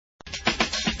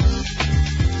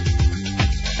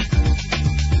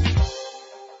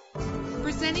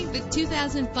the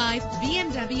 2005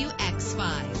 BMW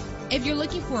X5. If you're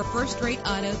looking for a first-rate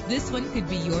auto, this one could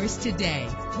be yours today.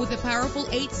 With a powerful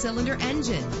 8-cylinder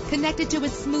engine connected to a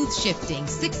smooth shifting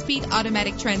 6-speed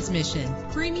automatic transmission,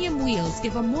 premium wheels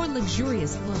give a more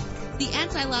luxurious look. The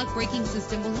anti-lock braking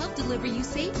system will help deliver you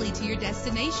safely to your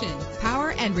destination.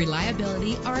 Power and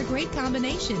reliability are a great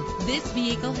combination. This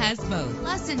vehicle has both.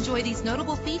 Plus, enjoy these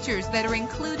notable features that are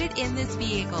included in this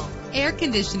vehicle: air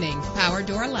conditioning, power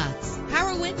door locks,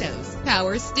 power windows,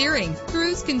 power steering,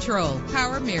 cruise control,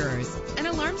 power mirrors, an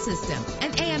alarm system,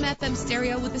 an AM/FM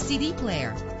stereo with a CD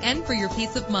player. And for your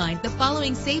peace of mind, the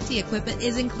following safety equipment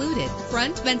is included: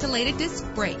 front ventilated disc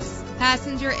brakes,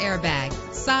 passenger airbag,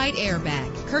 side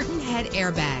airbag, curtain head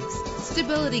airbags,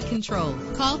 stability control.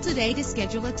 Call today to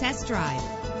schedule a test drive.